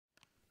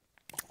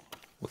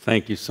Well,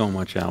 thank you so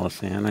much,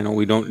 Alice-Ann. I know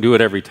we don't do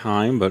it every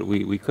time, but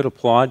we could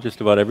applaud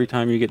just about every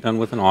time you get done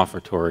with an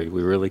offertory.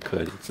 We really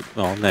could.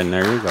 Well, then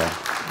there you go.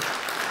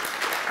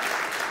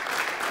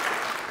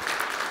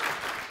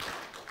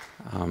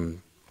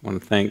 I want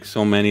to thank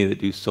so many that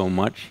do so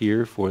much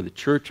here for the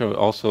church.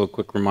 Also, a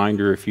quick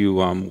reminder, if you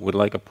would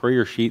like a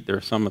prayer sheet, there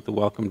are some at the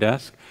welcome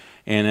desk.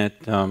 And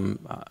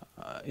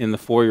in the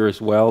foyer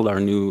as well, our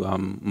new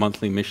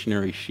monthly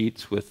missionary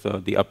sheets with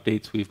the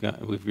updates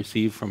we've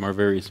received from our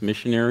various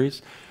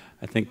missionaries.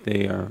 I think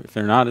they are, if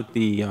they're not at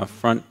the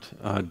front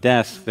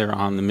desk, they're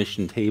on the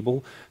mission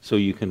table, so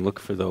you can look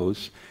for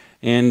those.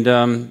 And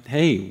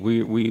hey,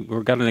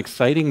 we've got an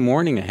exciting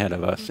morning ahead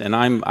of us, and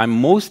I'm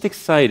most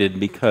excited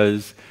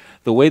because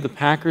the way the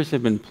Packers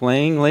have been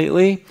playing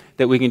lately,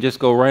 that we can just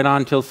go right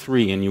on till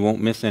 3 and you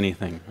won't miss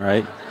anything,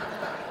 right?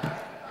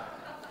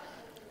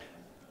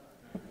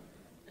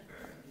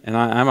 And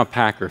I'm a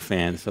Packer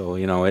fan, so,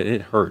 you know,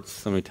 it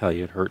hurts. Let me tell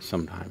you, it hurts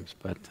sometimes.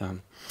 But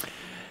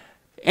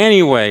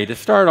anyway, to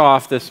start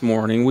off this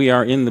morning, we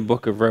are in the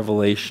book of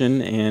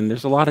Revelation, and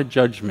there's a lot of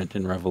judgment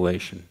in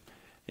Revelation.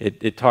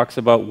 It talks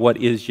about what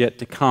is yet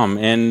to come.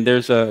 And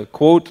there's a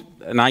quote,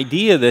 an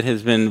idea that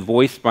has been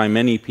voiced by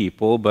many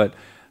people, but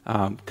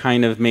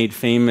kind of made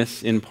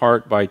famous in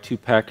part by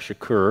Tupac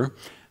Shakur.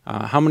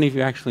 How many of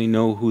you actually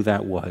know who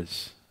that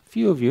was?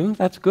 Few of you.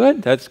 That's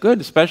good. That's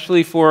good,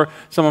 especially for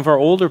some of our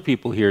older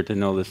people here to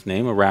know this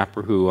name, a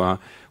rapper who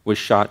was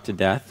shot to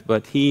death.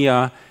 But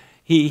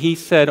he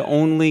said,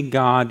 "Only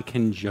God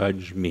can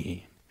judge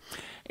me."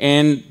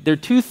 And there are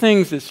two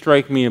things that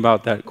strike me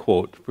about that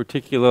quote,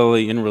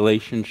 particularly in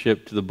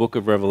relationship to the book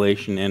of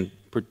Revelation and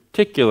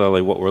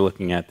particularly what we're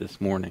looking at this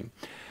morning.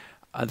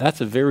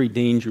 That's a very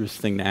dangerous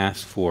thing to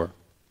ask for,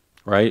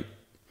 right?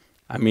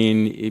 I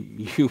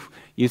mean,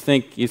 you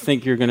think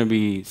you're going to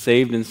be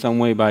saved in some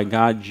way by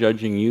God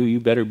judging you, you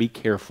better be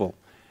careful,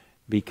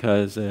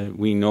 because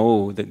we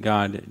know that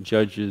God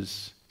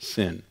judges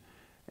sin,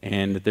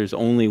 and that there's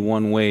only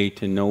one way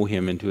to know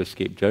him and to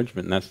escape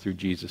judgment, and that's through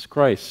Jesus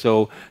Christ.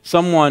 So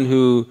someone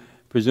who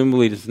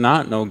presumably does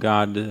not know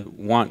God,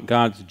 want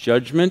God's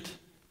judgment,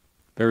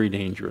 very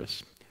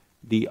dangerous.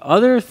 The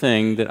other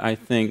thing that I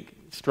think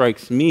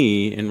strikes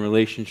me in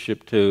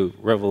relationship to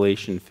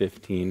Revelation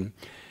 15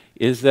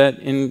 is that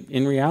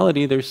in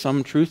reality there's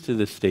some truth to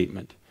this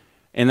statement.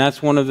 And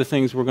that's one of the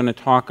things we're going to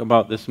talk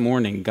about this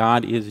morning.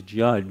 God is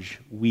judge,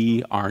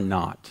 we are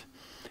not.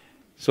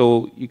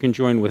 So you can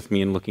join with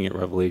me in looking at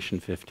Revelation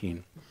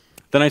 15.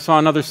 Then I saw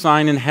another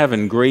sign in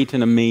heaven, great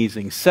and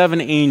amazing,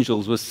 7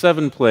 angels with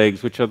 7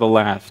 plagues, which are the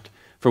last,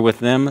 for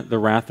with them the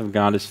wrath of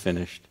God is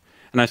finished.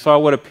 And I saw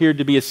what appeared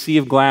to be a sea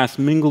of glass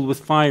mingled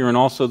with fire, and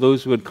also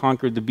those who had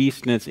conquered the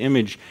beast and its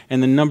image,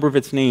 and the number of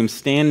its names,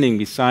 standing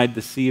beside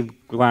the sea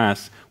of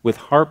glass, with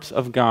harps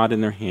of God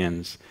in their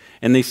hands.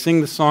 And they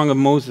sing the song of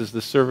Moses,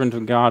 the servant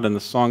of God, and the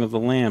song of the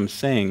Lamb,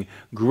 saying,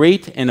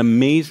 "Great and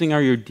amazing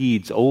are your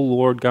deeds, O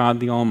Lord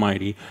God the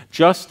Almighty.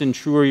 Just and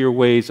true are your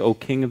ways, O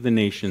King of the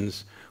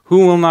nations. Who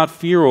will not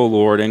fear, O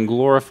Lord, and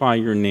glorify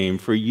your name?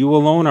 For you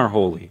alone are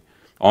holy.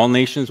 All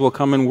nations will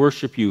come and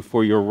worship you,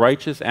 for your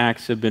righteous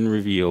acts have been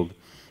revealed."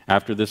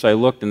 After this I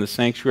looked, and the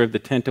sanctuary of the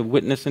tent of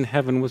witness in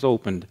heaven was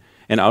opened.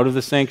 And out of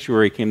the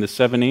sanctuary came the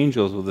 7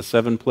 angels with the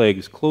 7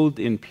 plagues, clothed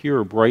in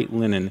pure bright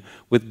linen,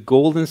 with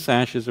golden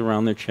sashes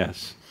around their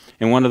chests.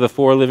 And one of the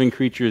 4 living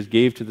creatures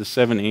gave to the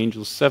 7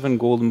 angels 7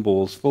 golden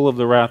bowls, full of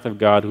the wrath of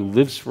God, who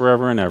lives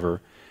forever and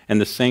ever.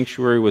 And the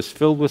sanctuary was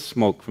filled with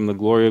smoke from the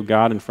glory of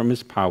God and from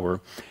his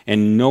power.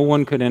 And no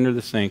one could enter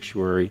the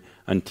sanctuary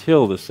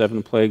until the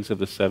 7 plagues of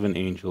the 7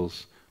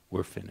 angels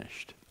were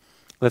finished.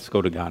 Let's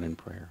go to God in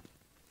prayer.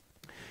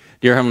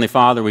 Dear Heavenly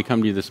Father, we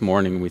come to you this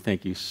morning, and we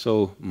thank you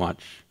so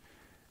much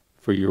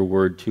for your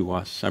word to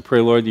us. I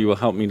pray, Lord, that you will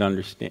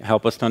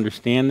help us to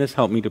understand this,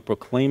 help me to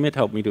proclaim it,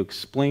 help me to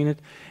explain it.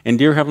 And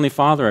dear Heavenly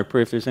Father, I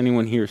pray if there's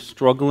anyone here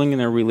struggling in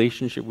their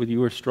relationship with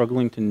you or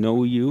struggling to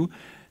know you,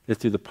 that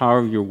through the power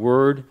of your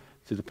word,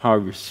 through the power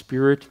of your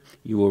Spirit,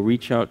 you will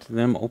reach out to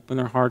them, open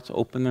their hearts,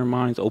 open their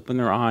minds, open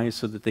their eyes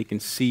so that they can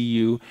see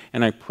you.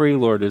 And I pray,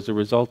 Lord, as a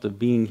result of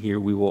being here,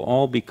 we will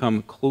all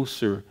become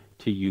closer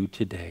to you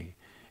today.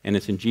 And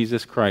it's in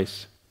Jesus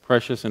Christ's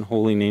precious and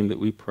holy name that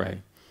we pray.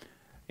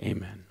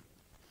 Amen.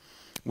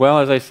 Well,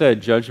 as I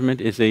said,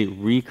 judgment is a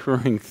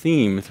recurring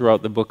theme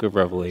throughout the book of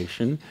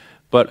Revelation.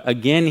 But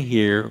again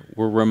here,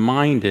 we're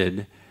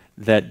reminded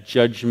that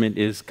judgment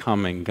is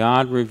coming.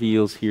 God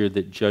reveals here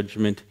that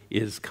judgment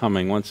is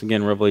coming. Once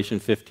again,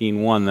 Revelation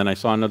 15:1, "Then I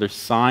saw another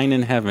sign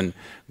in heaven,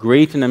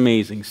 great and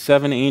amazing,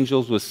 7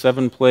 angels with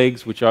 7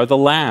 plagues, which are the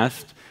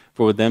last,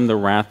 for with them the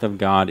wrath of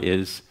God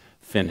is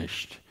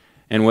finished."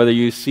 And whether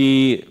you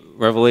see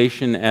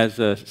Revelation as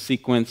a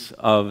sequence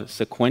of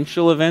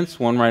sequential events,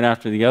 one right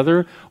after the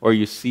other, or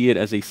you see it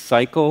as a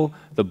cycle,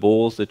 the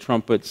bowls, the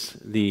trumpets,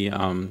 the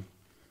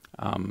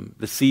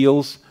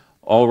seals,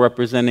 all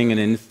representing an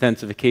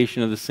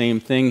intensification of the same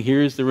thing,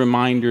 here's the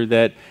reminder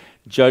that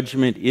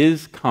judgment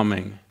is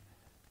coming,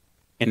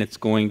 and it's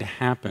going to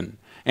happen.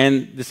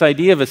 And this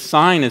idea of a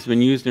sign has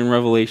been used in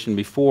Revelation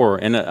before.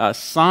 And a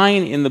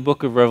sign in the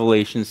book of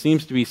Revelation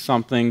seems to be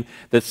something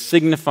that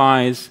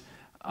signifies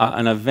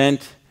an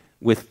event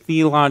with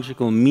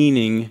theological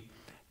meaning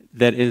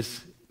that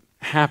is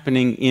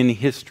happening in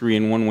history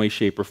in one way,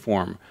 shape, or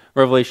form.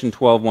 Revelation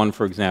 12:1,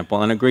 for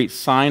example, and a great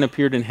sign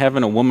appeared in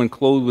heaven, a woman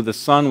clothed with the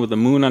sun, with the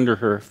moon under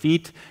her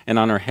feet, and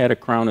on her head a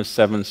crown of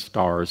 7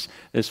 stars.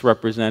 This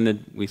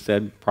represented, we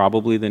said,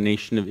 probably the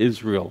nation of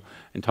Israel,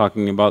 and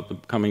talking about the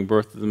coming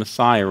birth of the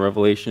Messiah,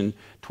 Revelation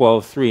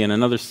 12:3. And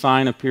another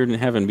sign appeared in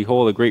heaven.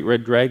 Behold, a great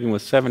red dragon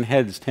with 7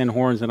 heads, 10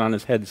 horns, and on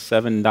his head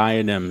 7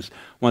 diadems,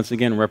 once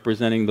again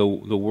representing the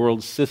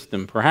world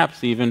system,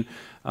 perhaps even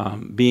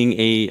being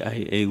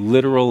a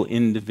literal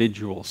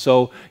individual.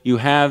 So you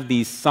have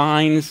these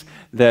signs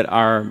that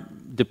are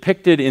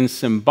depicted in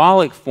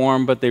symbolic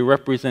form, but they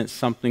represent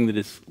something that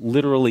is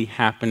literally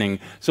happening.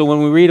 So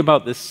when we read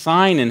about this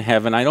sign in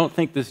heaven, I don't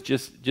think this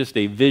is just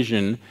a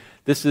vision.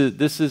 This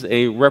is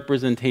a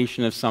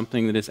representation of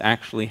something that is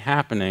actually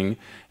happening.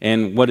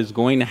 And what is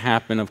going to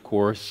happen, of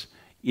course,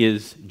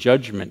 is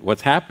judgment.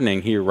 What's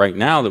happening here right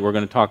now that we're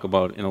going to talk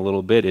about in a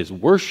little bit is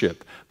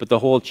worship, but the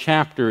whole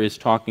chapter is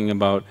talking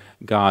about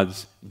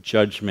God's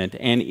judgment,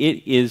 and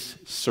it is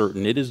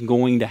certain. It is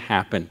going to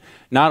happen.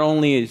 Not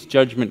only is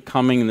judgment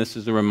coming, and this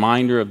is a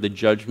reminder of the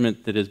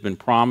judgment that has been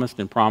promised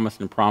and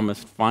promised and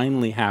promised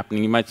finally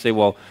happening. You might say,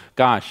 well,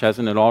 gosh,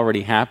 hasn't it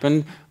already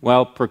happened?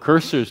 Well,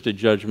 precursors to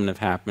judgment have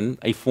happened.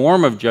 A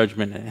form of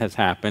judgment has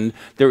happened.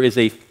 There is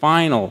a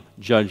final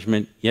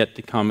judgment yet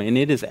to come, and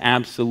it is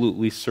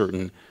absolutely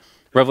certain.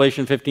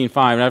 Revelation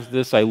 15:5, and after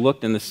this I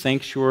looked, and the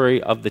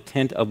sanctuary of the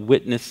tent of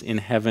witness in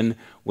heaven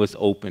was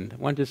opened.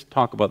 I want to just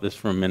talk about this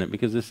for a minute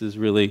because this is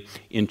really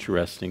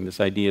interesting, this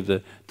idea of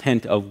the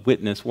tent of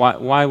witness.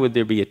 Why would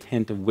there be a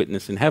tent of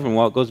witness in heaven?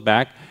 Well, it goes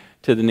back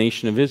to the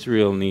nation of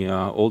Israel in the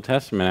Old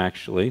Testament,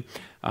 actually.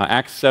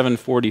 Acts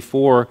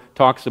 7:44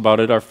 talks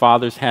about it. Our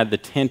fathers had the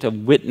tent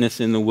of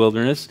witness in the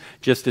wilderness,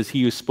 just as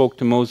he who spoke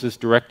to Moses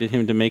directed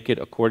him to make it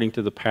according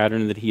to the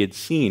pattern that he had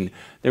seen.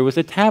 There was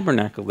a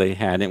tabernacle they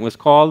had, and it was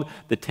called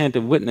the tent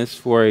of witness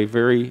for a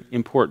very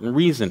important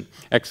reason.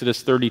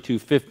 Exodus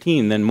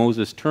 32:15, then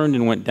Moses turned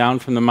and went down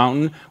from the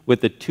mountain with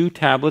the 2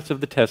 tablets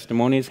of the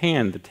testimony in his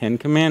hand, the 10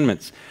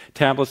 commandments,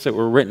 tablets that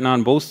were written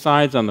on both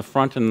sides, on the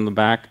front and on the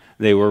back,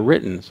 they were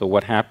written. So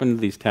what happened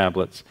to these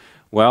tablets?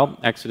 Well,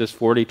 Exodus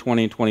 40,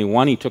 20, and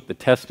 21, he took the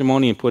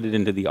testimony and put it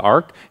into the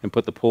ark and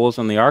put the poles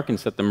on the ark and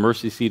set the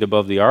mercy seat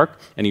above the ark.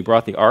 And he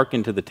brought the ark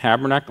into the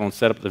tabernacle and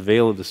set up the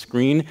veil of the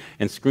screen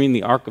and screened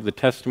the ark of the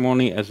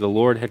testimony as the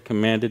Lord had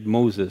commanded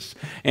Moses.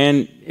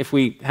 And if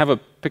we have a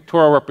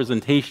pictorial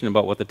representation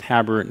about what the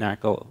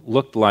tabernacle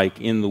looked like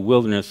in the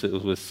wilderness it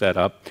was set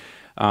up,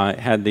 it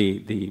had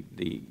the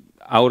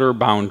outer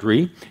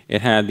boundary,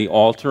 it had the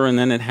altar, and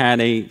then it had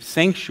a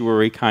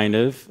sanctuary kind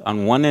of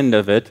on one end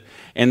of it,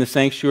 and the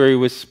sanctuary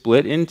was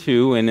split in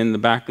 2, and in the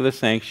back of the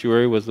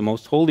sanctuary was the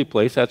most holy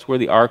place. That's where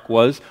the ark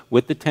was,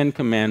 with the 10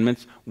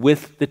 commandments,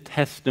 with the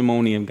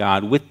testimony of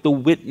God, with the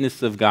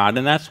witness of God,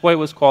 and that's why it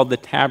was called the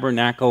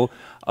tabernacle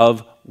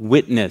of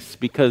witness,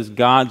 because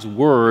God's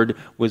word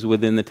was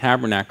within the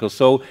tabernacle.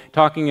 So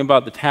talking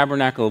about the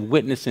tabernacle of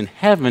witness in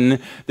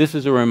heaven, this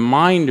is a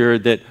reminder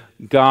that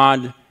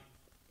God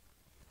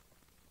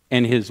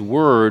and his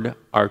word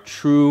are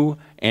true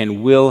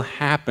and will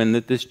happen,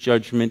 that this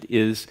judgment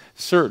is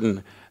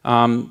certain.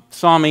 Psalm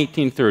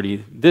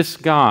 18:30, this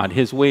God,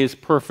 his way is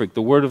perfect.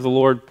 The word of the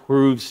Lord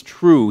proves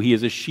true. He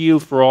is a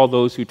shield for all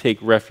those who take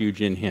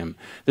refuge in him.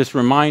 This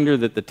reminder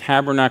that the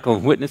tabernacle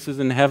of witnesses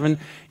in heaven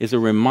is a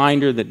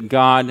reminder that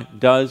God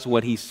does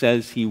what he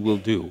says he will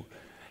do.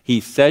 He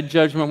said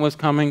judgment was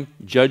coming.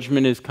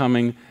 Judgment is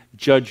coming.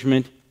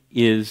 Judgment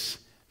is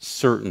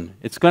certain.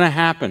 It's going to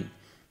happen.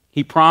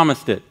 He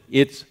promised it.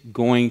 It's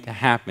going to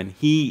happen.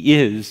 He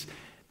is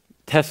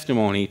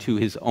testimony to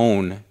his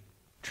own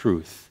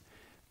truth.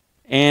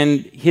 And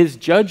his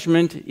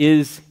judgment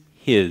is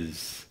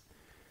his.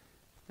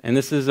 And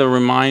this is a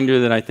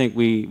reminder that I think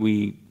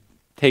we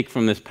take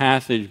from this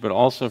passage, but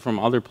also from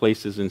other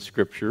places in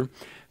Scripture.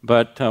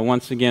 But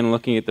once again,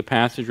 looking at the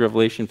passage,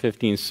 Revelation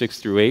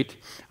 15:6-8,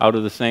 out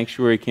of the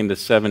sanctuary came the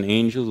 7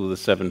 angels with the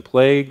 7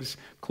 plagues,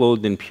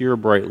 clothed in pure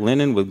bright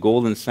linen, with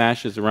golden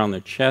sashes around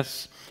their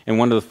chests. And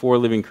one of the 4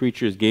 living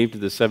creatures gave to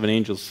the 7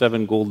 angels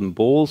 7 golden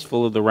bowls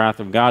full of the wrath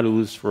of God who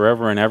lives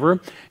forever and ever.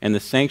 And the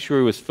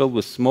sanctuary was filled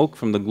with smoke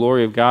from the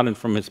glory of God and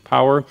from his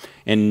power.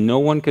 And no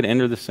one could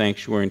enter the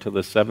sanctuary until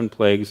the 7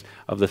 plagues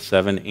of the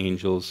 7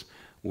 angels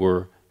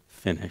were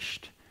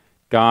finished.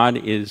 God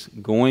is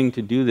going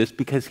to do this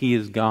because he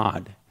is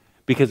God,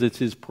 because it's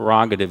his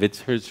prerogative,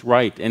 it's his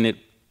right, and it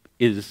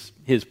is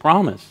his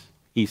promise.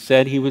 He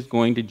said he was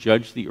going to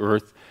judge the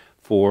earth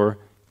for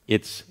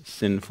its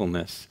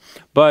sinfulness.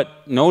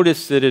 But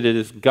notice that it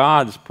is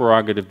God's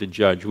prerogative to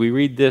judge. We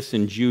read this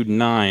in Jude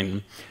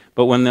 9.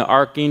 But when the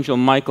archangel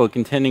Michael,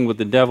 contending with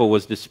the devil,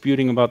 was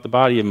disputing about the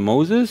body of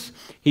Moses,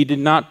 he did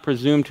not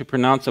presume to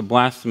pronounce a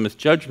blasphemous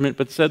judgment,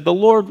 but said, "The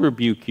Lord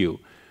rebuke you."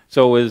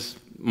 So as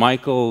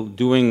Michael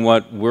doing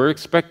what we're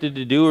expected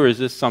to do, or is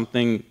this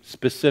something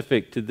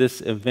specific to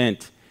this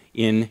event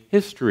in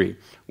history?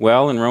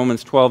 Well, in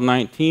Romans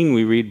 12:19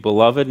 we read,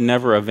 "Beloved,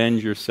 never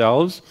avenge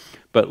yourselves,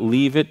 but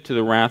leave it to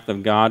the wrath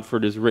of God, for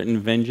it is written,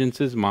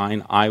 'Vengeance is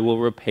mine, I will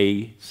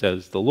repay,'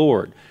 says the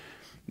Lord."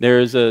 There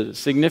is a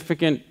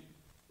significant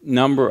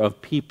number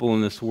of people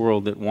in this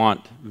world that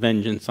want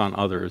vengeance on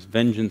others,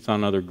 vengeance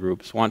on other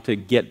groups, want to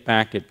get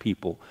back at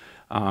people.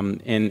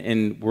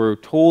 And we're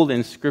told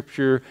in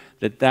Scripture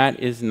that that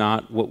is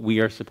not what we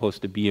are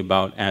supposed to be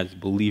about as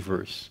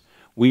believers.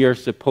 We are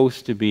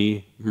supposed to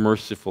be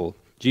merciful.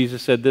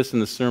 Jesus said this in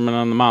the Sermon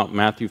on the Mount,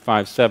 Matthew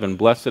 5:7,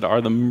 "Blessed are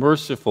the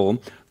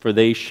merciful, for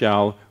they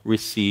shall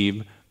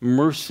receive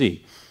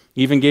mercy."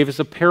 He even gave us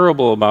a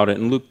parable about it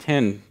in Luke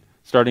 10,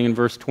 starting in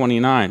verse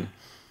 29.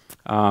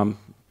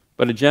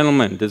 But a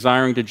gentleman,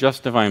 desiring to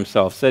justify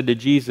himself, said to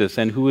Jesus,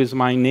 "And who is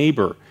my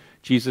neighbor?"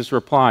 Jesus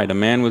replied, "A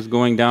man was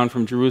going down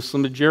from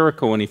Jerusalem to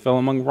Jericho, and he fell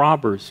among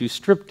robbers, who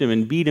stripped him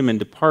and beat him and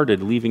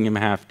departed, leaving him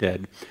half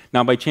dead.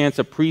 Now by chance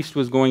a priest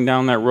was going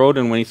down that road,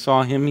 and when he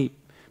saw him, he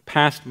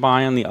passed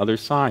by on the other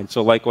side.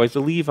 So likewise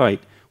a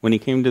Levite, when he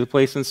came to the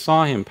place and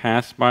saw him,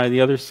 passed by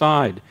the other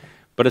side.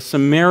 But a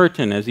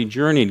Samaritan, as he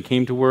journeyed,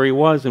 came to where he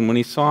was, and when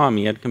he saw him,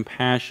 he had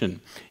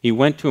compassion. He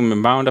went to him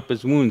and bound up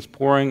his wounds,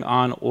 pouring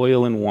on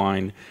oil and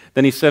wine.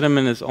 Then he set him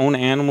in his own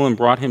animal and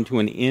brought him to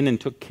an inn and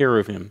took care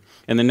of him.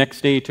 And the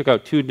next day he took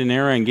out 2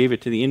 denarii and gave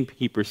it to the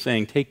innkeeper,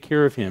 saying, 'Take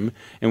care of him,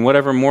 and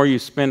whatever more you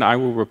spend, I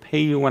will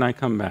repay you when I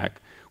come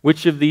back.'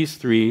 Which of these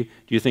 3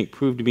 do you think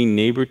proved to be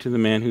neighbor to the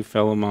man who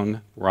fell among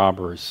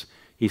robbers?"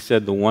 He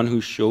said, "The one who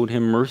showed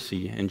him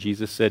mercy." And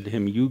Jesus said to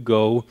him, "You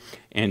go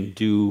and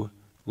do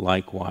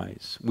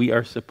likewise." We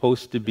are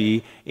supposed to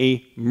be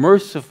a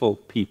merciful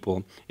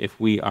people if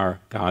we are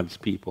God's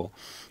people.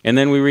 And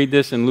then we read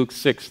this in Luke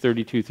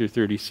 6:32 through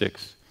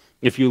 36.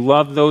 "If you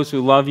love those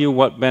who love you,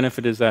 what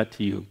benefit is that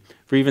to you?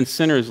 For even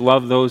sinners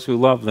love those who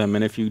love them.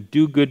 And if you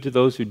do good to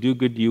those who do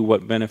good to you,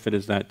 what benefit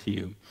is that to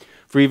you?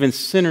 For even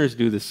sinners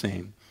do the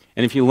same.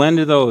 And if you lend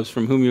to those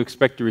from whom you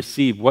expect to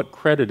receive, what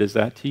credit is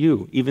that to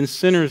you? Even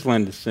sinners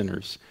lend to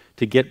sinners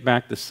to get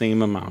back the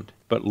same amount.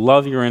 But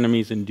love your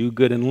enemies and do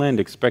good and lend,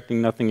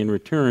 expecting nothing in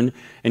return,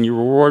 and your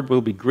reward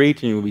will be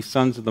great, and you will be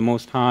sons of the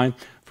Most High,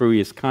 for he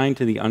is kind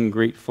to the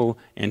ungrateful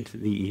and to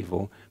the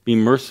evil. Be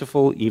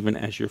merciful even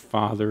as your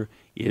Father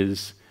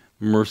is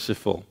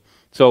merciful."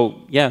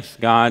 So, yes,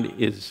 God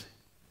is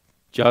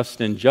just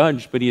and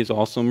judge, but he is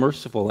also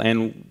merciful.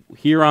 And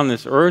here on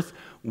this earth,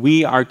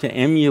 we are to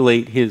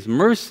emulate his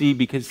mercy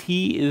because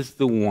he is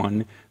the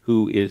one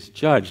who is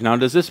judge. Now,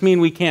 does this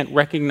mean we can't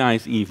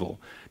recognize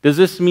evil? Does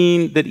this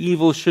mean that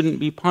evil shouldn't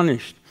be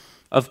punished?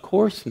 Of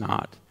course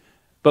not.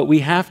 But we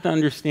have to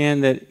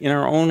understand that in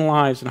our own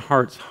lives and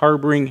hearts,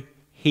 harboring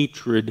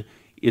hatred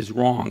is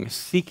wrong.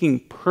 Seeking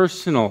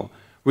personal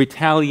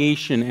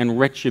retaliation and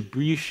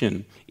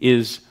retribution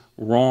is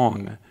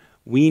wrong.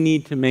 We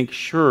need to make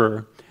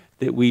sure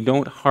that we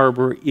don't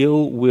harbor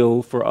ill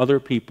will for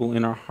other people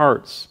in our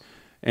hearts.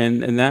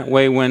 And that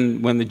way,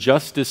 when the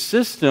justice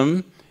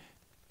system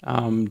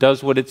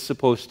does what it's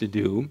supposed to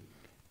do,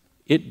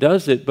 it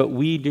does it, but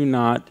we do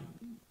not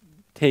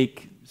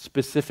take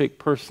specific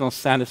personal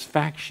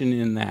satisfaction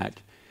in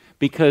that,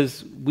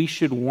 because we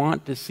should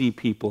want to see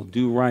people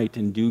do right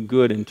and do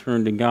good and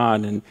turn to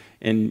God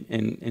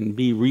and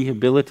be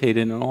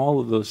rehabilitated and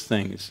all of those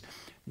things.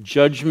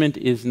 Judgment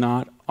is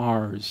not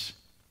ours.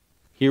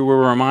 Here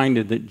we're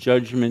reminded that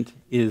judgment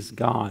is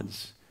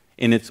God's.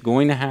 And it's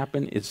going to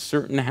happen. It's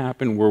certain to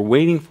happen. We're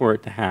waiting for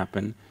it to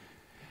happen.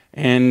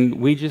 And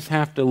we just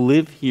have to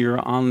live here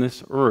on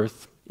this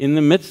earth in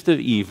the midst of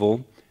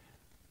evil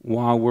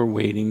while we're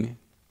waiting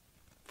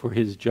for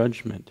his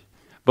judgment.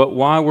 But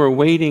while we're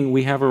waiting,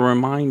 we have a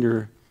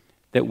reminder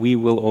that we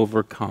will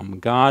overcome.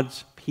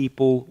 God's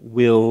people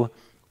will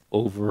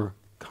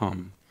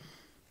overcome.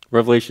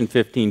 Revelation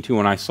 15:2,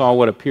 "And I saw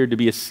what appeared to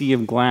be a sea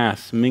of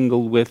glass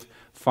mingled with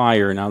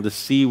fire." Now the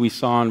sea we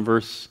saw in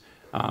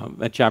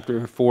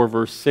chapter 4,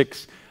 verse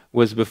 6,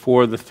 was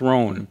before the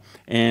throne.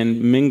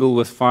 And mingled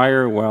with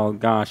fire, well,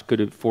 gosh,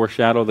 could it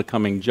foreshadow the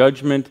coming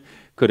judgment?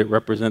 Could it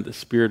represent the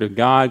Spirit of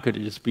God? Could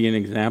it just be an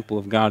example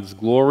of God's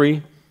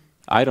glory?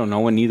 I don't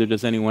know, and neither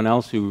does anyone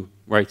else who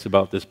writes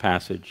about this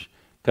passage,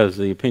 because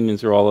the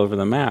opinions are all over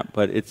the map.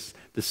 But it's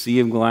the sea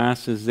of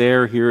glass is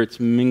there. Here it's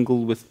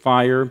mingled with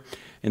fire.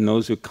 And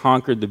those who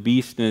conquered the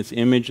beast and its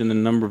image and the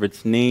number of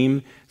its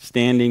name,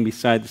 standing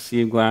beside the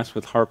sea of glass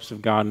with harps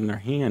of God in their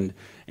hand.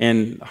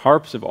 And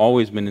harps have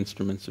always been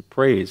instruments of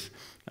praise.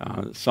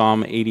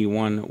 Psalm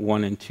 81,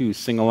 1 and 2,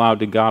 "Sing aloud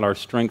to God our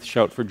strength,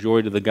 shout for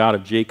joy to the God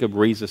of Jacob,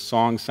 raise a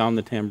song, sound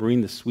the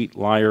tambourine, the sweet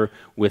lyre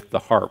with the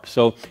harp."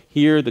 So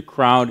here the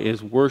crowd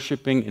is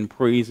worshiping and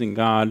praising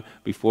God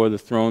before the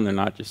throne. They're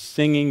not just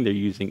singing, they're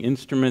using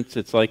instruments.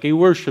 It's like a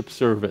worship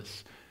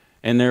service.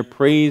 And they're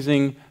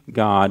praising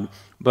God.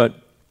 But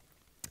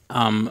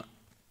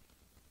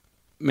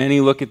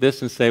many look at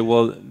this and say,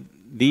 well,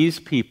 these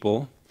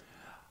people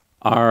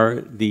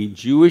are the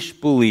Jewish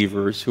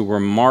believers who were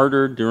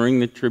martyred during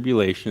the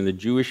tribulation, the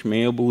Jewish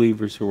male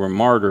believers who were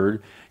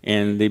martyred,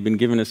 and they've been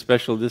given a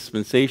special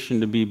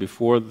dispensation to be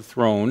before the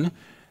throne.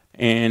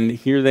 And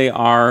here they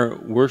are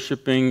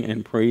worshiping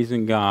and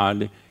praising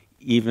God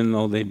even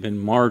though they've been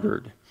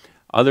martyred.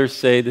 Others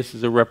say this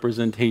is a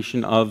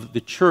representation of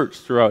the church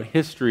throughout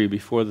history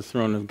before the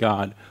throne of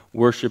God,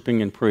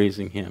 worshiping and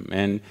praising Him.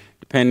 And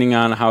depending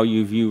on how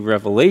you view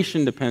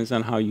Revelation, depends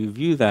on how you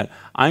view that.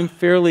 I'm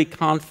fairly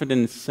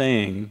confident in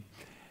saying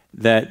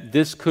that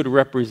this could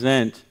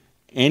represent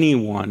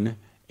anyone,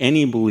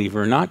 any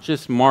believer, not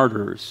just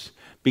martyrs,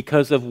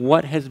 because of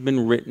what has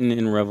been written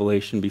in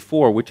Revelation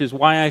before, which is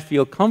why I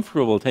feel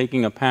comfortable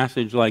taking a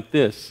passage like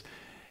this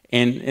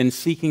and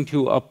seeking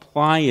to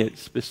apply it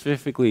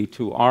specifically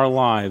to our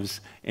lives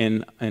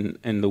and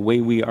the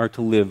way we are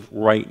to live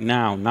right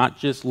now, not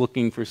just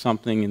looking for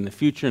something in the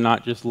future,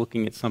 not just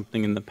looking at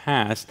something in the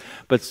past,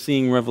 but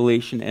seeing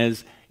Revelation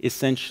as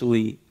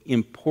essentially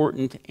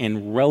important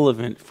and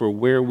relevant for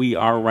where we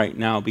are right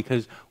now,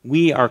 because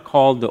we are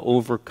called to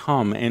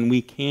overcome, and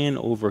we can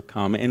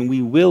overcome, and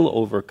we will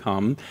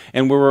overcome.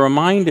 And we're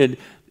reminded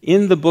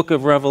in the book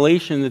of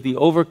Revelation that the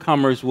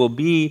overcomers will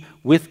be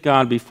with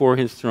God before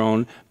His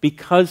throne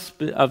because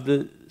of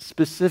the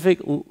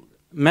specific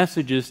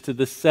messages to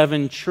the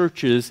 7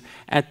 churches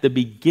at the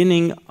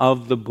beginning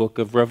of the book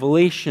of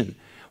Revelation.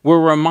 We're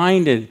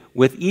reminded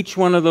with each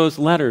one of those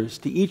letters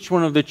to each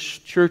one of the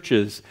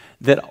churches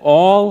that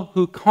all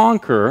who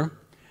conquer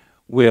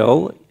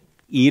will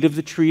eat of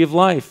the tree of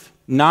life,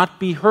 not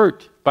be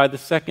hurt by the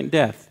second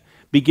death,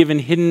 be given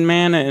hidden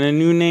manna and a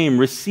new name,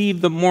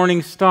 receive the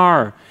morning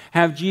star,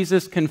 have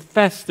Jesus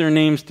confess their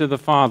names to the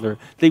Father.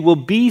 They will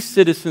be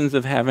citizens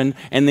of heaven,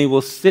 and they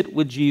will sit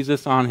with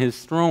Jesus on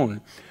His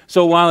throne.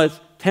 So while it's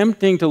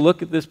tempting to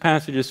look at this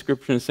passage of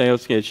Scripture and say,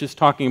 okay, it's just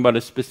talking about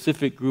a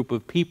specific group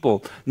of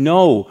people.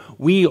 No,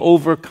 we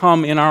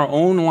overcome in our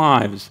own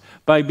lives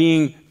by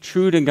being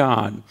true to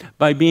God,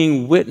 by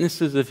being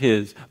witnesses of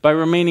His, by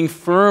remaining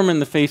firm in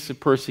the face of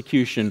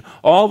persecution.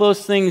 All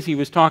those things He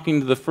was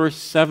talking to the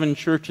first 7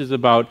 churches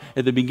about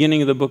at the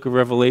beginning of the book of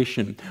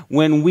Revelation.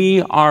 When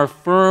we are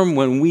firm,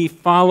 when we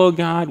follow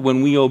God,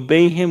 when we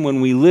obey Him,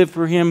 when we live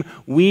for Him,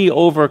 we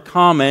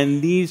overcome,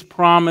 and these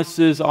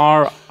promises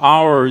are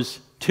ours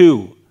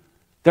too.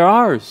 They're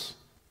ours.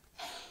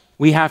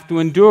 We have to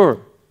endure.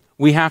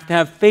 We have to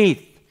have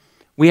faith.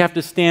 We have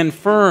to stand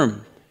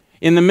firm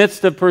in the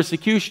midst of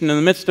persecution, in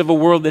the midst of a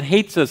world that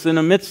hates us, in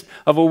the midst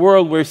of a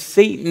world where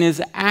Satan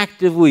is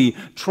actively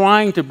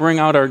trying to bring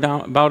out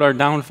about our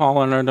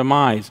downfall and our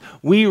demise.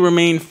 We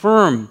remain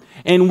firm,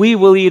 and we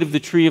will eat of the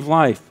tree of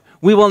life.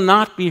 We will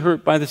not be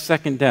hurt by the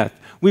second death.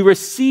 We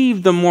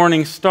receive the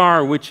morning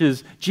star, which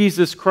is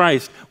Jesus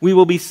Christ. We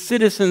will be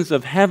citizens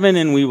of heaven,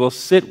 and we will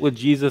sit with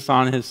Jesus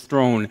on His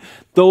throne.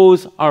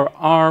 Those are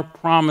our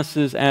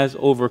promises as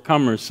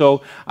overcomers.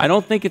 So I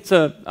don't think it's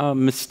a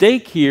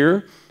mistake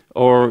here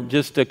or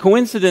just a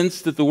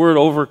coincidence that the word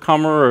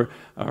overcomer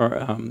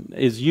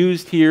is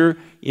used here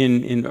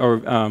in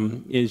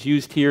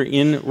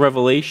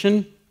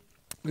Revelation.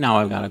 Now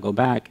I've got to go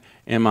back.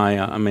 Am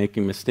I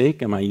making a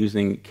mistake? Am I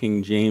using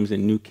King James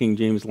and New King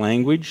James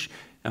language?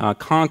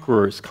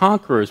 Conquerors,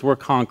 we're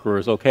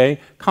conquerors, okay?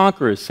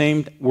 Conquerors,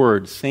 same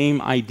word,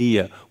 same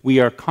idea. We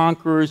are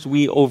conquerors,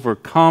 we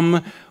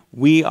overcome,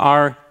 we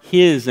are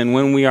His, and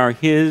when we are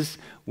His,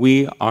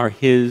 we are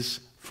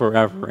His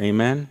forever.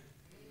 Amen?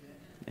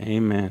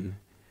 Amen.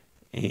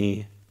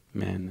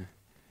 Amen.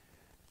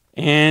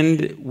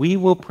 And we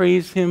will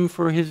praise Him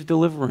for His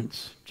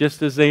deliverance,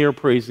 just as they are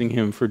praising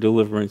Him for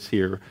deliverance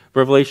here.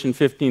 Revelation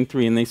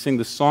 15:3, and they sing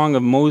the song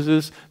of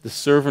Moses, the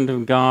servant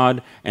of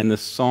God, and the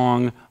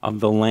song of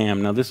the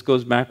Lamb. Now this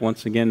goes back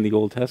once again to the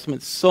Old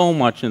Testament. So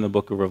much in the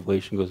book of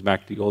Revelation goes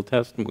back to the Old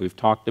Testament. We've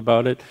talked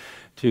about it,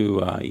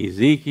 to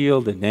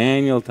Ezekiel, to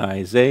Daniel, to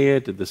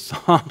Isaiah, to the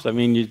Psalms. I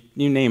mean,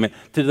 you name it.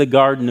 To the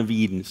Garden of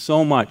Eden.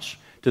 So much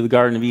to the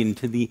Garden of Eden,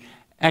 to the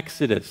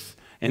Exodus.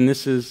 And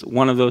this is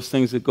one of those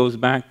things that goes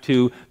back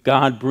to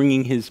God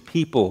bringing His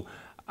people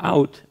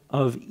out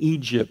of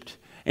Egypt.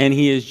 And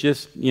He has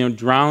just,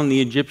 drowned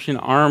the Egyptian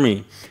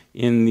army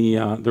in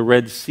the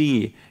Red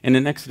Sea. And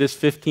in Exodus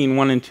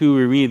 15:1-2,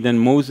 we read, Then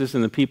Moses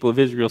and the people of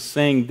Israel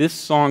sang this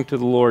song to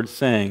the Lord,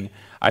 saying,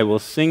 I will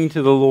sing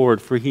to the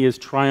Lord, for He has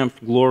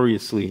triumphed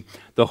gloriously.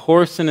 The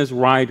horse and his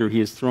rider He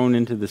has thrown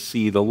into the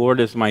sea. The Lord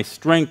is my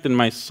strength and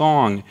my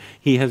song.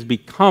 He has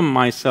become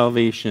my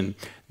salvation.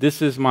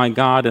 This is my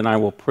God, and I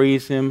will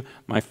praise Him,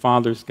 my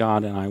Father's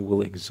God, and I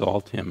will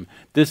exalt Him.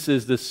 This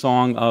is the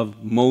song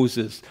of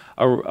Moses,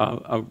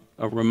 a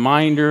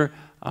reminder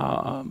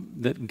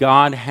that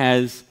God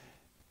has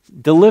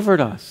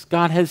delivered us.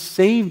 God has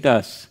saved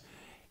us.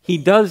 He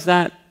does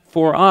that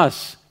for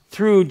us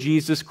through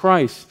Jesus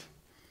Christ.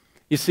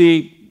 You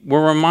see,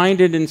 we're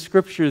reminded in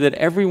Scripture that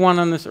everyone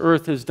on this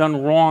earth has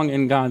done wrong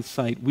in God's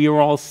sight. We are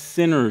all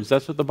sinners.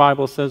 That's what the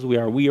Bible says we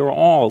are. We are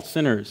all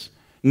sinners.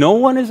 No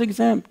one is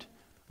exempt.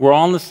 We're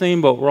all in the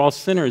same boat. We're all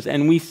sinners.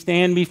 And we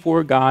stand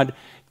before God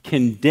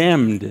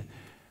condemned.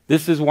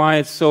 This is why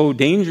it's so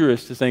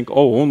dangerous to think,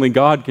 oh, only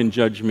God can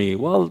judge me.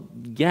 Well,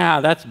 yeah,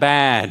 that's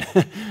bad.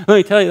 Let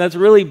me tell you, that's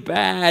really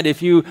bad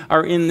if you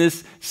are in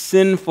this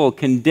sinful,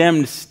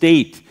 condemned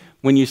state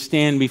when you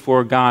stand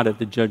before God at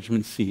the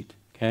judgment seat,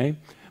 okay?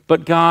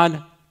 But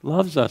God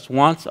loves us,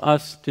 wants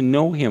us to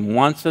know him,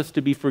 wants us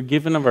to be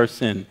forgiven of our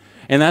sin.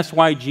 And that's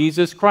why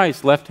Jesus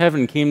Christ left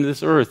heaven, came to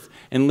this earth,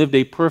 and lived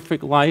a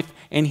perfect life,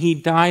 and he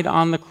died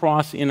on the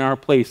cross in our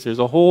place. There's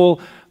a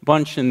whole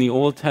bunch in the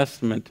Old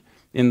Testament,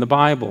 in the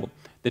Bible,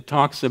 that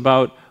talks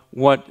about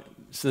what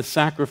the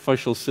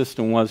sacrificial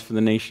system was for the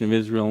nation of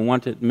Israel and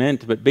what it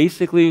meant. But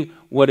basically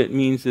what it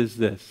means is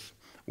this.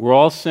 We're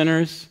all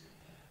sinners.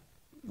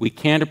 We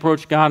can't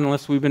approach God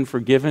unless we've been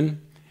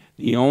forgiven.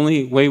 The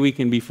only way we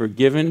can be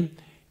forgiven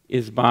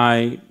is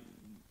by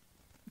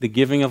the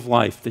giving of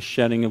life, the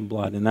shedding of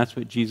blood. And that's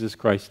what Jesus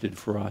Christ did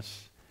for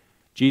us.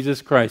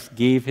 Jesus Christ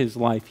gave his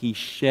life. He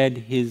shed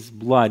his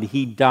blood.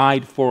 He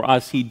died for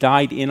us. He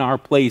died in our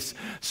place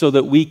so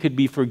that we could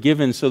be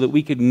forgiven, so that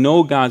we could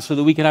know God, so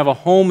that we could have a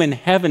home in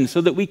heaven,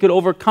 so that we could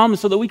overcome,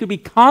 so that we could be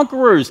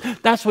conquerors.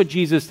 That's what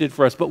Jesus did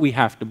for us, but we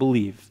have to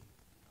believe.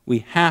 We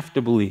have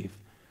to believe.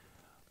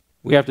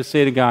 We have to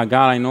say to God,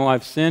 God, I know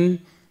I've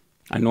sinned.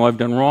 I know I've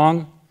done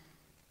wrong.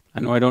 I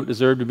know I don't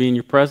deserve to be in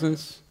your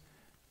presence.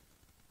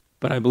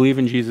 But I believe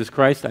in Jesus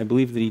Christ. I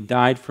believe that he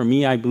died for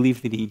me. I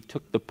believe that he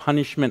took the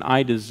punishment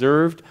I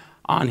deserved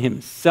on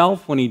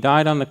himself when he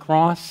died on the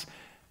cross.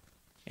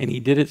 And he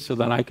did it so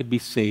that I could be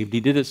saved. He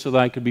did it so that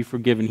I could be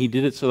forgiven. He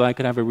did it so that I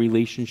could have a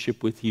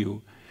relationship with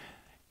you.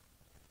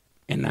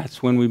 And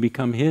that's when we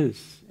become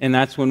his. And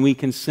that's when we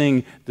can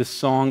sing the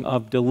song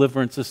of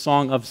deliverance, a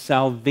song of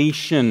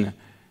salvation.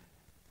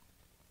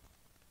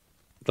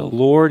 The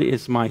Lord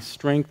is my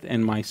strength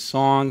and my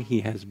song.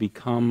 He has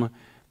become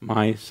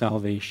my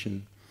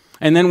salvation.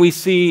 And then we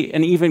see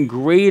an even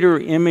greater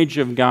image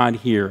of God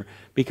here,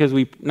 because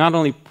we not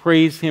only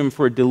praise him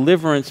for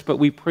deliverance, but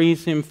we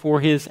praise him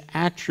for his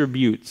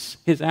attributes.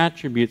 His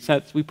attributes.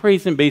 We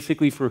praise him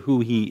basically for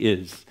who he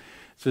is.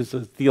 So it's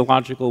a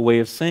theological way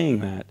of saying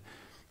that.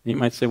 You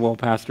might say, well,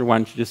 Pastor, why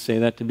don't you just say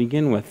that to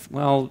begin with?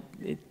 Well,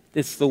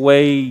 it's the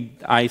way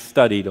I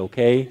studied,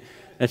 okay?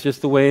 That's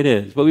just the way it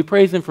is. But we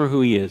praise him for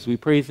who he is. We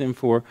praise him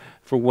for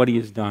what he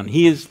has done.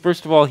 He is,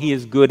 first of all, he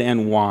is good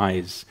and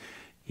wise.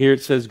 Here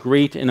it says,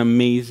 great and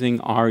amazing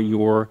are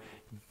your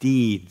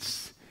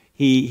deeds.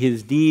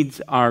 His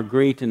deeds are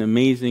great and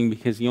amazing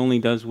because he only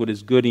does what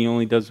is good. He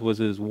only does what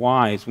is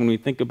wise. When we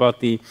think about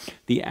the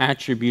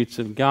attributes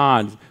of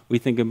God, we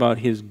think about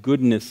his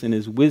goodness and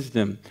his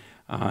wisdom.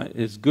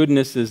 His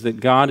goodness is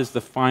that God is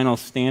the final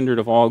standard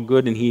of all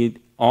good, and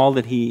all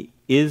that he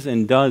is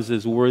and does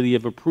is worthy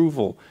of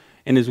approval.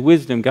 And his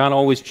wisdom, God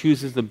always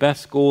chooses the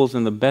best goals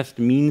and the best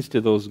means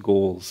to those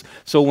goals.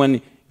 So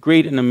when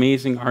great and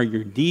amazing are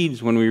your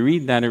deeds, when we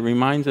read that, it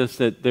reminds us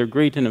that they're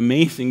great and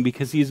amazing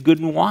because he's good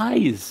and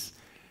wise.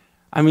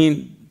 I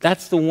mean,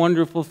 that's the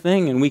wonderful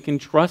thing, and we can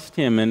trust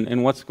him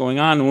and what's going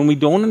on. And when we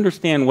don't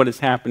understand what is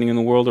happening in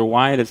the world or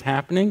why it is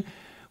happening,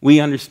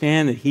 we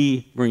understand that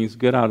he brings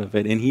good out of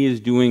it, and he is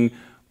doing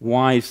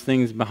wise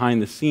things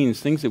behind the scenes,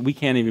 things that we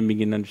can't even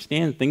begin to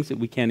understand, things that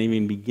we can't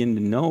even begin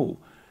to know.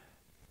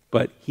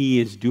 But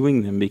he is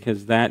doing them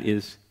because that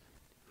is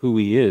who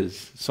he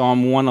is.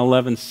 Psalm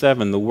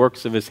 111:7, the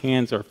works of his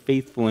hands are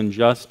faithful and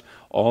just.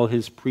 All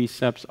his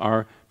precepts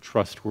are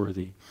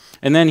trustworthy.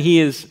 And then he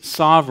is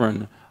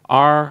sovereign.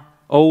 O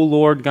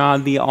Lord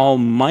God, the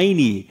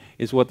Almighty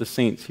is what the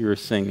saints here are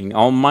singing.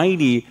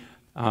 Almighty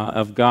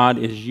of God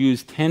is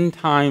used 10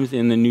 times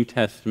in the New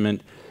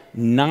Testament.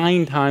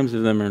 9 times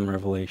of them are in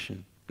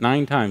Revelation.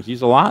 9 times.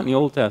 Used a lot in the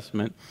Old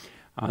Testament.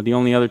 The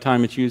only other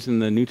time it's used in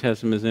the New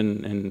Testament is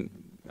in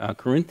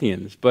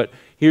Corinthians. But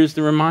here's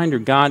the reminder.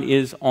 God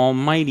is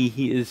almighty.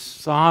 He is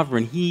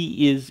sovereign.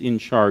 He is in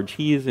charge.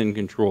 He is in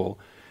control.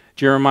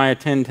 Jeremiah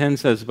 10:10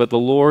 says, but the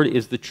Lord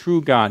is the true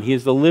God. He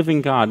is the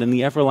living God and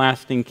the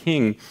everlasting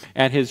King.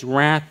 At his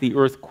wrath the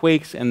earth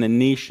quakes and the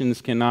nations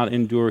cannot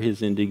endure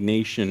his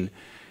indignation.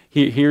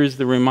 Here's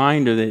the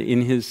reminder that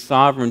in his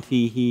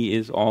sovereignty he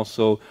is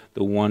also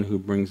the one who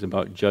brings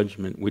about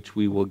judgment, which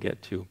we will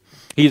get to.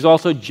 He is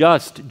also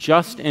just.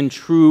 Just and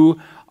true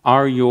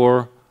are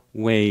your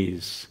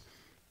ways.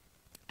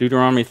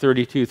 Deuteronomy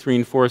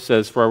 32:3-4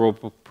 says, for I will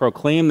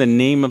proclaim the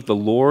name of the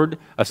Lord,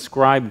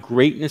 ascribe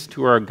greatness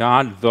to our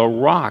God, the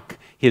rock.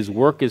 His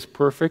work is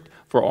perfect,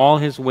 for all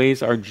his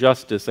ways are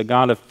justice, a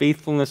God of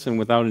faithfulness and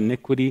without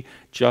iniquity,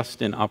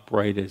 just and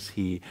upright is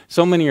he.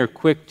 So many are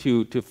quick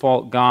to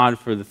fault God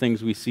for the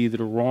things we see that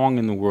are wrong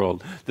in the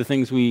world, the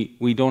things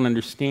we don't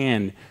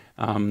understand,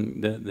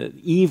 the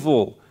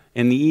evil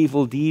and the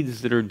evil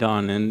deeds that are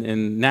done,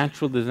 and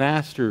natural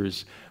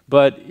disasters.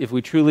 But if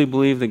we truly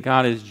believe that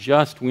God is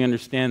just, we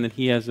understand that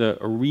he has a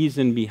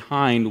reason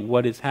behind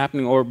what is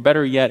happening, or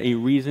better yet, a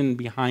reason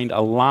behind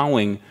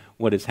allowing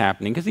what is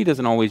happening. Because he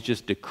doesn't always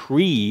just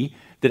decree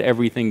that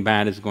everything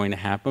bad is going to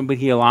happen, but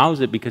he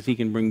allows it because he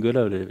can bring good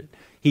out of it.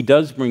 He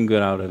does bring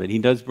good out of it. He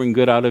does bring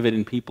good out of it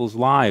in people's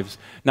lives.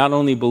 Not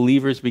only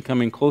believers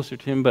becoming closer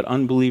to him, but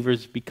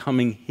unbelievers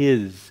becoming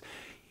his.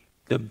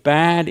 the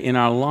bad in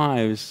our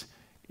lives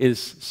is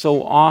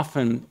so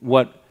often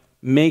what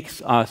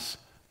makes us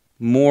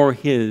more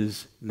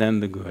His than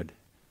the good.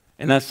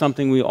 And that's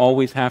something we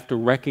always have to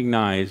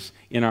recognize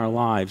in our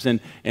lives.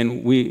 And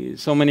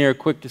so many are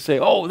quick to say,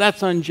 oh,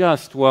 that's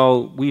unjust.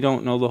 Well, we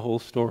don't know the whole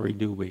story,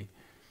 do we?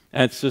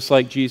 That's just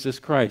like Jesus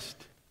Christ.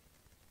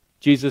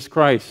 Jesus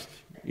Christ,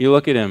 you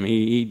look at him,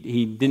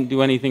 he didn't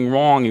do anything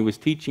wrong. He was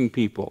teaching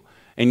people.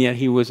 And yet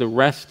he was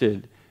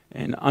arrested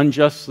and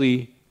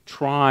unjustly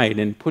tried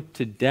and put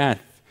to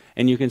death.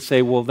 And you can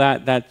say, well,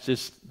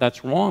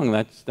 that's wrong.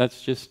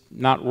 That's just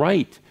not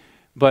right.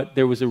 But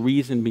there was a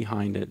reason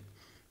behind it.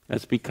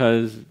 That's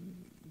because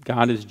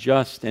God is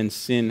just and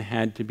sin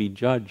had to be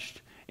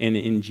judged. And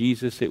in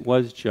Jesus it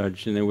was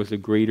judged, and there was a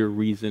greater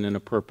reason and a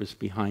purpose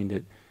behind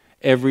it.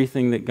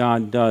 Everything that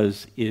God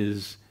does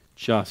is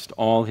just.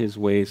 All His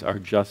ways are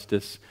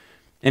justice.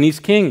 And He's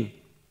King.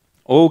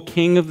 O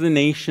King of the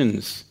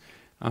nations.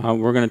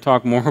 We're going to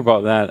talk more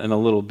about that in a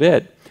little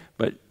bit.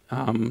 But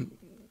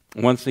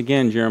once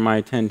again,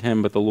 Jeremiah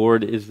 10:10, but the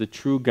Lord is the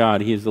true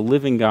God. He is the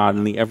living God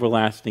and the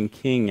everlasting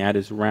King. At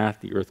His wrath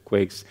the earth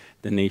quakes.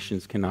 The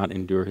nations cannot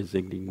endure His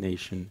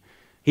indignation.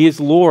 He is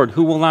Lord.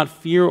 Who will not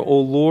fear, O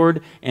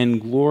Lord,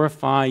 and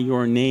glorify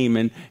your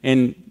name?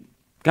 And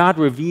God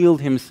revealed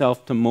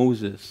Himself to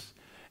Moses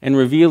and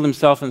revealed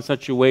Himself in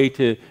such a way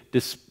to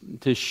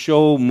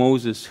show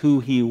Moses who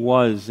He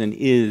was and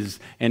is,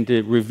 and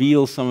to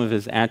reveal some of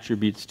His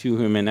attributes to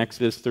him. In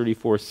Exodus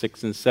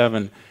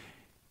 34:6-7,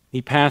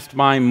 He passed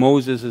by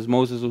Moses as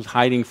Moses was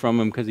hiding from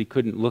him because he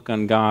couldn't look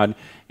on God.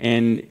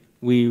 And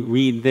we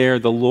read there,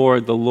 the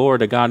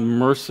Lord, a God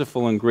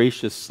merciful and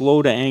gracious,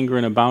 slow to anger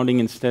and abounding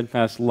in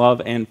steadfast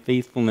love and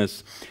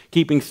faithfulness,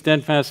 keeping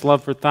steadfast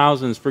love for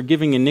thousands,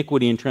 forgiving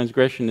iniquity and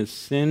transgression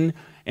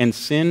and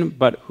sin,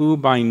 but who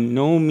by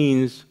no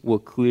means will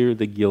clear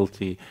the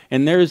guilty.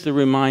 And there's the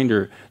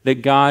reminder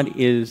that God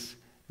is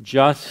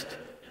just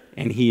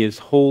and He is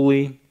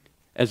holy,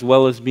 as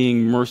well as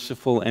being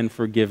merciful and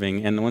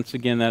forgiving. And once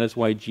again, that is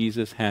why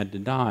Jesus had to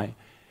die,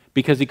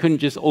 because He couldn't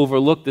just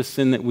overlook the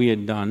sin that we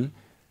had done.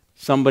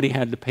 Somebody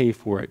had to pay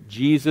for it.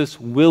 Jesus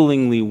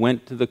willingly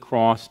went to the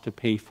cross to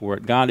pay for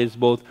it. God is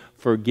both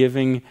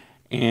forgiving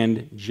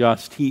and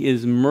just. He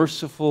is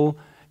merciful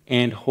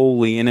and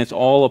holy, and it's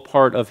all a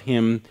part of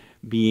Him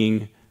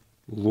being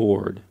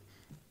Lord.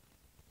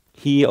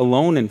 He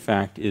alone, in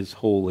fact, is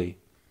holy.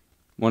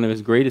 One of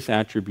His greatest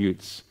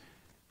attributes.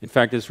 In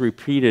fact, it's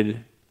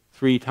repeated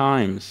 3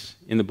 times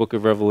in the book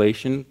of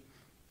Revelation,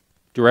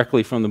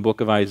 directly from the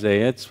book of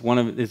Isaiah. It's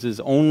His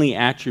only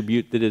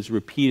attribute that is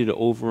repeated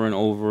over and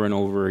over and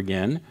over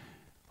again.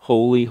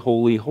 Holy,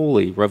 holy,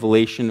 holy.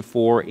 Revelation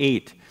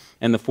 4:8.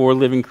 And the 4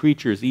 living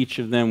creatures, each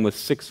of them with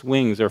 6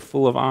 wings, are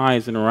full of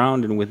eyes and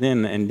around and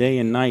within, and day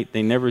and night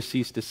they never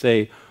cease to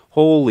say,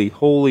 holy,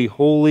 holy,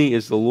 holy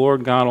is the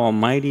Lord God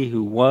Almighty,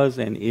 who was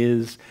and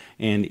is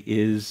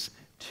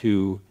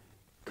to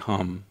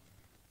come.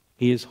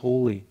 He is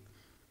holy.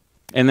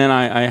 And then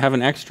I have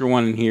an extra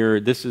one in here.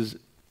 This is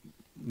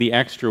the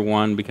extra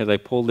one because I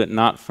pulled it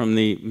not from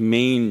the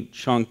main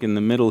chunk in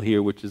the middle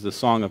here, which is the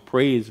song of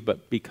praise,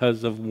 but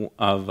because of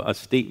a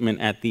statement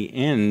at the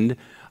end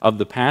of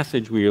the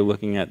passage we are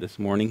looking at this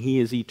morning. He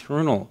is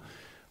eternal,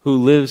 who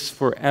lives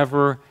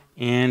forever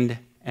and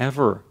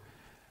ever.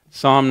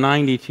 Psalm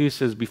 92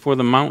 says, before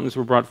the mountains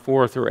were brought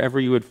forth, or ever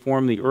you had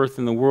formed the earth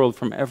and the world,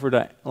 from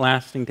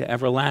everlasting to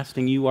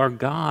everlasting, you are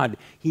God.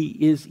 He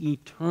is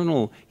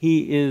eternal.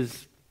 He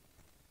is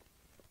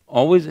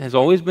has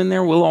always been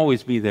there, will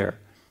always be there.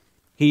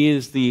 He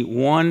is the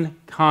one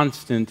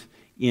constant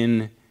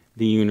in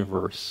the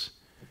universe.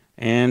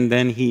 And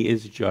then He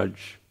is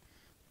judge.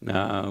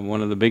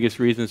 One of the biggest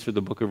reasons for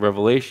the book of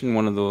Revelation,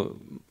 one of the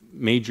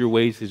major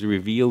ways is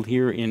revealed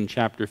here in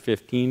chapter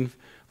 15,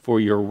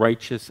 for your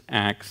righteous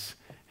acts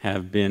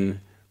have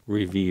been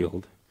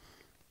revealed.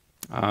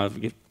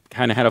 You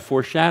kind of had a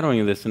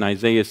foreshadowing of this in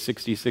Isaiah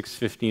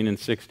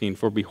 66:15-16.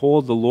 For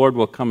behold, the Lord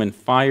will come in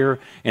fire,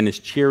 and His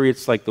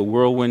chariots like the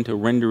whirlwind, to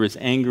render His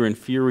anger and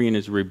fury and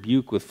His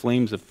rebuke with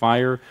flames of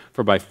fire.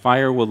 For by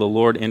fire will the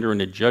Lord enter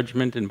into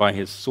judgment, and by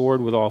His sword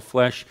with all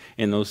flesh,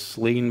 and those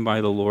slain by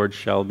the Lord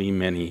shall be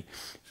many.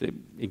 It's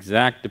an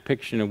exact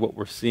depiction of what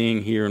we're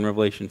seeing here in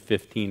Revelation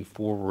 15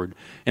 forward.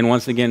 And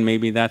once again,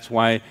 maybe that's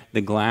why the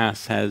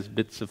glass has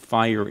bits of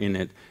fire in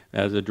it,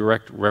 as a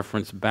direct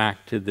reference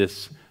back to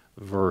this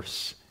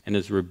verse, and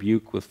His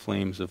rebuke with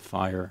flames of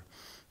fire.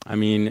 I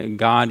mean,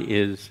 God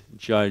is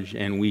judge,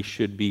 and we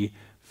should be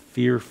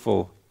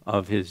fearful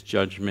of His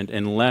judgment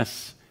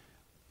unless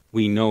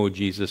we know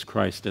Jesus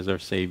Christ as our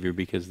Savior,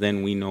 because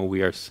then we know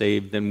we are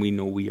saved, then we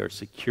know we are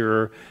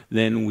secure,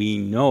 then we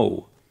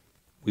know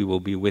we will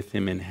be with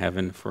Him in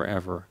heaven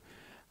forever.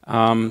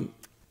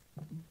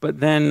 But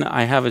then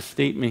I have a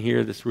statement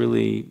here that's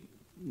really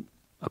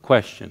a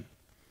question.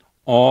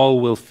 All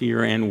will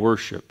fear and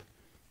worship.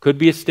 Could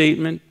be a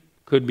statement,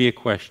 could be a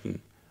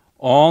question.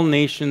 All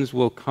nations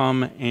will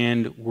come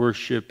and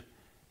worship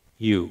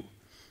You.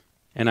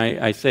 And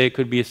I say it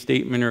could be a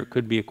statement or it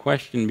could be a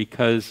question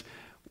because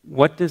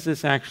what does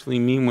this actually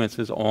mean when it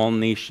says all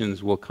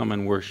nations will come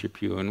and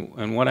worship you?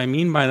 And what I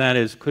mean by that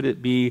is, could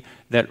it be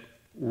that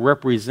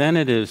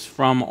representatives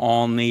from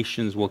all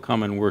nations will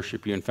come and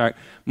worship you? In fact,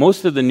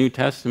 most of the New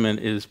Testament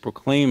is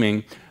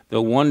proclaiming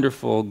the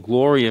wonderful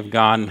glory of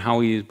God and how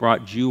he has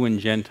brought Jew and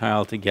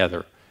Gentile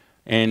together.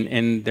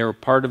 And they're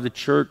part of the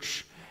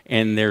church,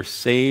 and they're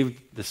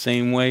saved the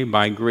same way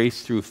by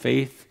grace through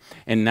faith.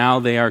 And now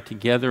they are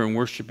together and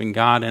worshiping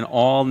God, and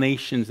all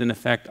nations, in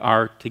effect,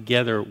 are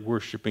together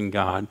worshiping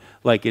God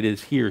like it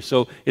is here.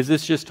 So is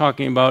this just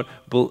talking about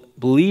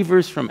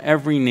believers from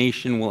every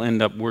nation will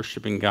end up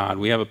worshiping God?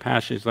 We have a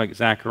passage like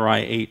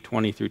Zechariah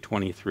 8:20 through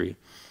 23.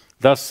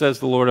 Thus says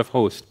the Lord of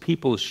hosts,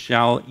 people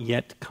shall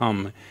yet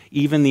come,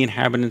 even the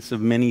inhabitants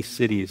of many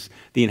cities.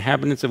 The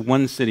inhabitants of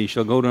one city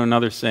shall go to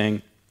another,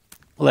 saying,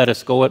 let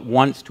us go at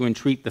once to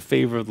entreat the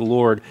favor of the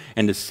Lord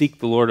and to seek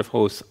the Lord of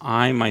hosts.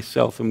 I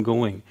myself am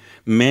going.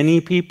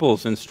 Many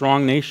peoples and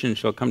strong nations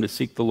shall come to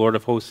seek the Lord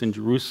of hosts in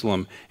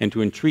Jerusalem and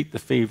to entreat the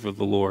favor of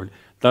the Lord.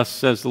 Thus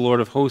says the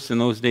Lord of hosts, in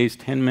those days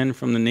 10 men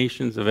from the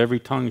nations of every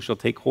tongue shall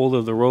take hold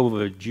of the robe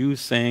of a Jew,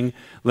 saying,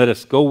 let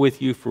us go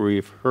with you, for we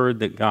have heard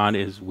that God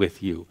is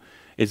with you.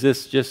 Is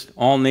this just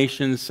all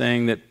nations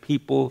saying that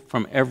people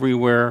from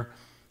everywhere,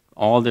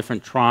 all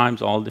different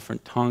tribes, all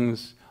different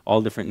tongues,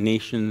 all different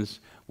nations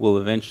will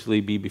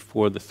eventually be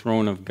before the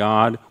throne of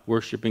God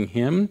worshiping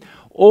him?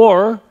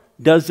 Or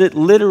does it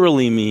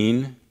literally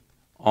mean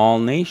all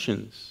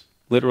nations,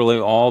 literally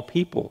all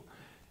people?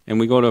 And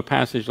we go to a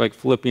passage like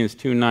Philippians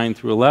 2:9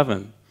 through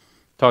 11,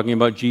 talking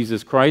about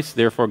Jesus Christ.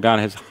 Therefore God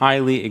has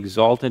highly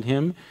exalted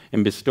him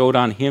and bestowed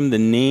on him the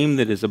name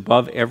that is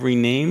above every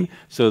name,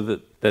 so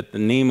that the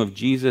name of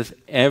Jesus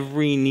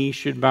every knee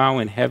should bow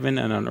in heaven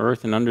and on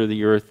earth and under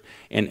the earth,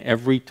 and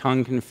every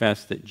tongue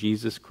confess that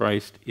Jesus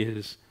Christ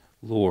is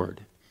Lord.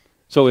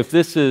 So if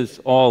this is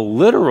all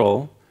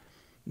literal,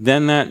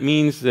 then that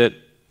means that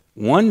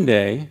one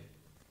day,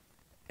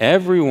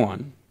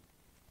 everyone,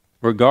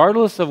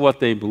 regardless of what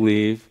they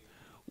believe,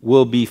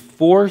 will be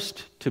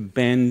forced to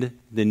bend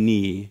the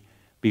knee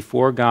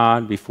before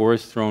God, before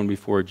his throne,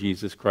 before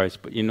Jesus Christ.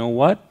 But you know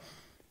what?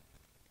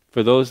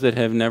 For those that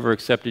have never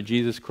accepted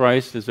Jesus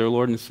Christ as their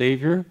Lord and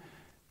Savior,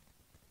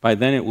 by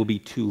then it will be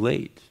too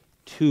late.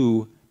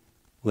 Too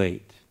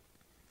late.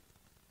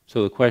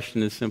 So the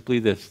question is simply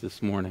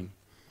this morning.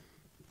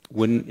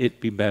 Wouldn't it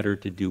be better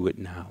to do it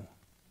now,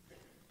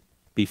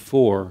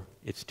 before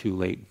it's too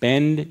late?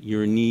 Bend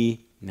your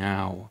knee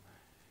now.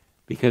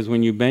 Because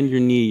when you bend your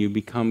knee, you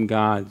become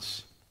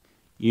God's.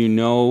 You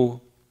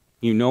know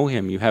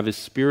him. You have his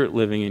Spirit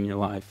living in your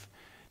life.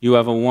 You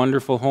have a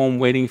wonderful home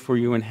waiting for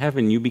you in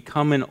heaven. You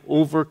become an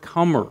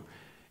overcomer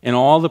and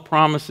all the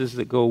promises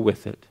that go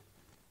with it.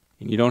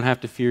 And you don't have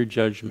to fear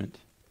judgment.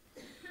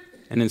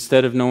 And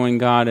instead of knowing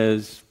God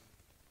as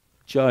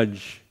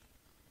judge,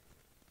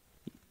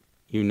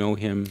 you know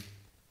him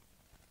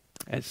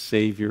as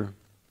Savior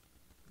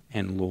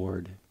and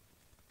Lord.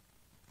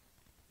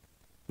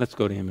 Let's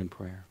go to him in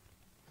prayer.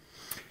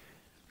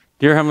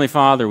 Dear Heavenly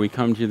Father, we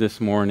come to you this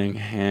morning,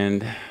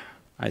 and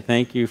I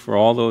thank you for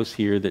all those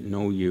here that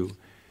know you,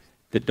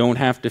 that don't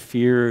have to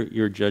fear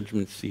your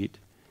judgment seat,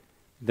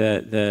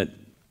 that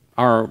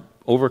are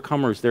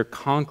overcomers. They're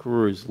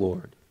conquerors,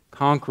 Lord.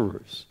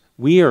 Conquerors.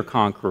 We are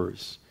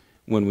conquerors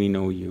when we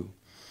know you.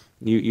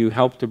 You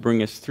help to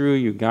bring us through.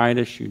 You guide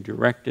us. You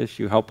direct us.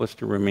 You help us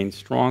to remain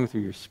strong through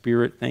your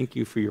Spirit. Thank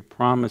you for your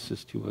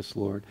promises to us,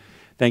 Lord.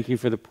 Thank you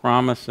for the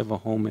promise of a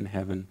home in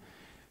heaven.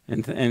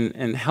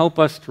 And help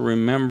us to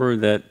remember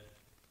that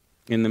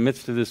in the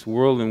midst of this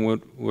world and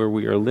where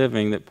we are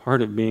living, that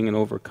part of being an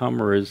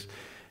overcomer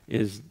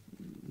is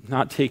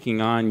not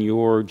taking on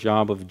your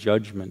job of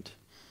judgment.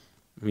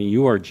 I mean,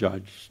 you are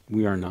judged.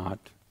 We are not.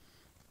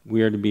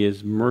 We are to be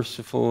as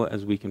merciful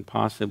as we can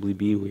possibly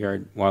be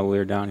while we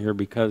are down here,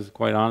 because,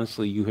 quite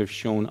honestly, you have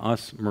shown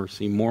us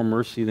mercy, more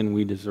mercy than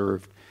we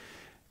deserved.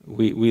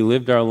 We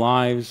lived our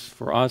lives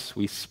for us.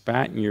 We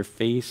spat in your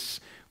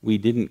face. We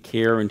didn't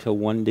care until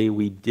one day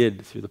we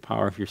did, through the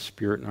power of your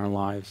Spirit in our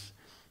lives.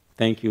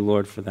 Thank you,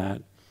 Lord, for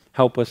that.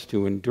 Help us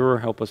to endure.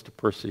 Help us to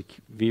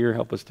persevere.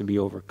 Help us to be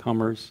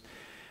overcomers.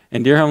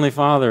 And dear Heavenly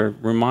Father,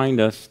 remind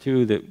us,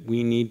 too, that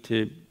we need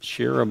to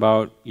share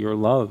about your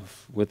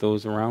love with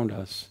those around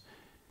us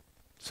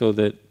so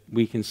that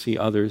we can see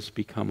others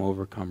become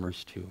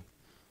overcomers, too.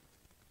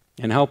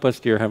 And help us,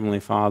 dear Heavenly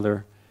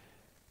Father,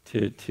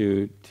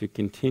 to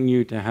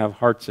continue to have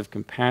hearts of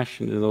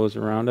compassion to those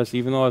around us,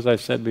 even though, as I've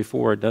said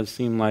before, it does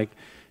seem like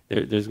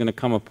there's going to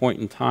come a point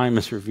in time,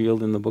 as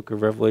revealed in the book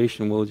of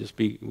Revelation,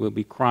 we'll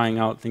be crying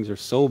out, things are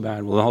so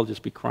bad, we'll all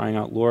just be crying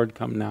out, Lord,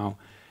 come now.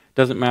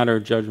 Doesn't matter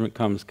if judgment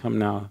comes, come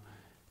now.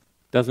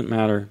 Doesn't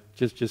matter,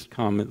 just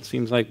come. It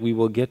seems like we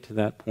will get to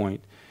that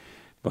point.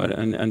 But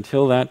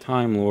until that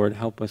time, Lord,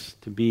 help us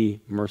to be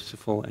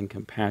merciful and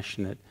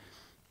compassionate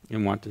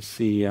and want to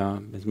see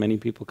as many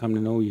people come to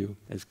know you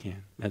as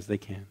they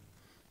can.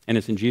 And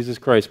it's in Jesus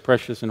Christ's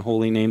precious and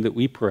holy name that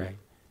we pray.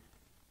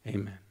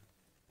 Amen.